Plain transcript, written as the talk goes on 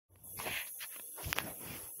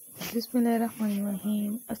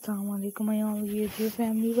Bismillahirrahmanirrahim. Assalamu alaikum my all YouTube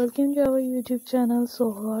family. Welcome to our YouTube channel.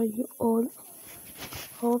 So how are you all?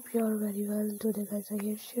 Hope you are very well. Today guys I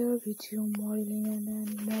have shared with you more elegant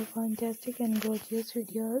and more fantastic and gorgeous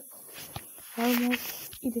videos.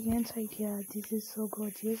 Almost elegant ideas. This is so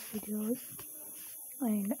gorgeous videos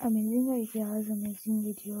and amazing ideas, amazing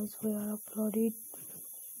videos. We are uploaded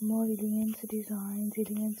more elegant designs,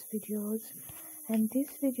 elegant videos. And this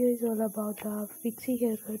video is all about the pixie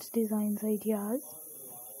haircuts designs ideas.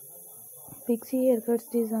 Pixie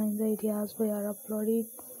haircuts designs ideas. We are uploading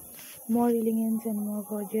more elegant and more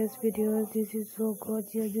gorgeous videos. This is so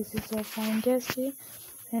gorgeous. This is so fantastic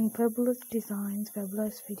and fabulous designs,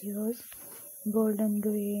 fabulous videos. Golden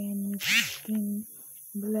gray and skin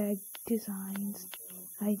black designs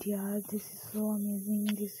ideas. This is so amazing.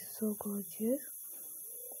 This is so gorgeous.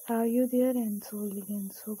 Are you there? And so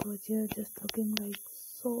elegant, so gorgeous, just looking like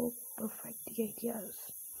so perfectly ideas,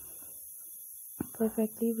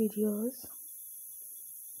 perfectly videos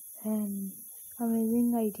and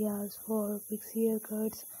amazing ideas for pixie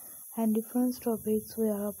haircuts and different topics we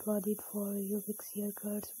are uploaded for you. Pixie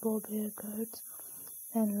haircuts, bob haircuts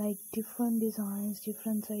and like different designs,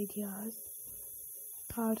 different ideas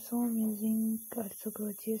are so amazing, are so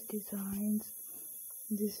gorgeous designs.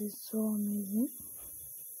 This is so amazing.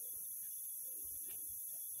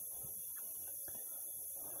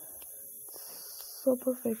 So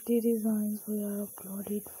perfectly designs we are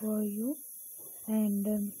uploaded for you,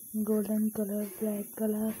 and golden color, black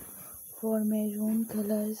color for maroon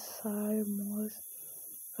colors are most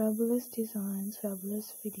fabulous designs,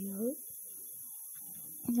 fabulous videos,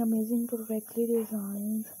 amazing perfectly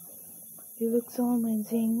designs. You look so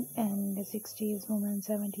amazing, and 60 years women,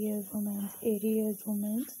 70 years women, 80 years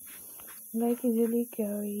women like easily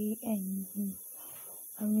carry and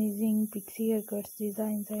amazing pixie haircuts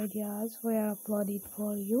designs ideas were uploaded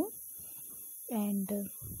for you, and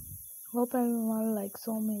hope everyone like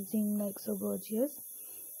so amazing, like so gorgeous.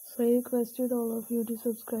 So I requested all of you to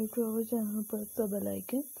subscribe to our channel, press the bell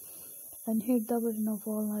icon and hit the button of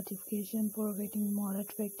all notification for getting more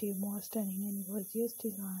attractive, more stunning and gorgeous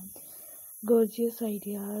designs, gorgeous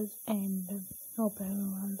ideas, and hope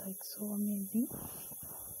everyone like so amazing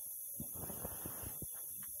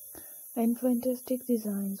and fantastic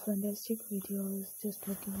designs, fantastic videos, just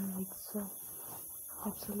looking like so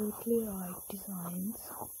absolutely right designs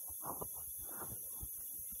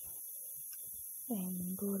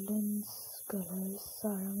and golden colors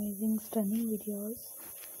are amazing, stunning videos.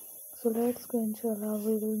 So let's go, inshallah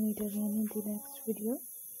we will meet again in the next video.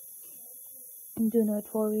 Do not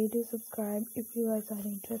forget to subscribe if you guys are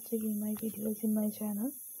interested in my videos in my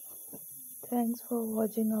channel. Thanks for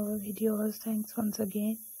watching our videos. Thanks once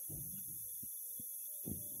again.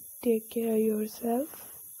 Take care of yourself.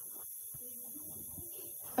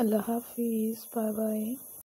 Allah Hafiz. Bye bye.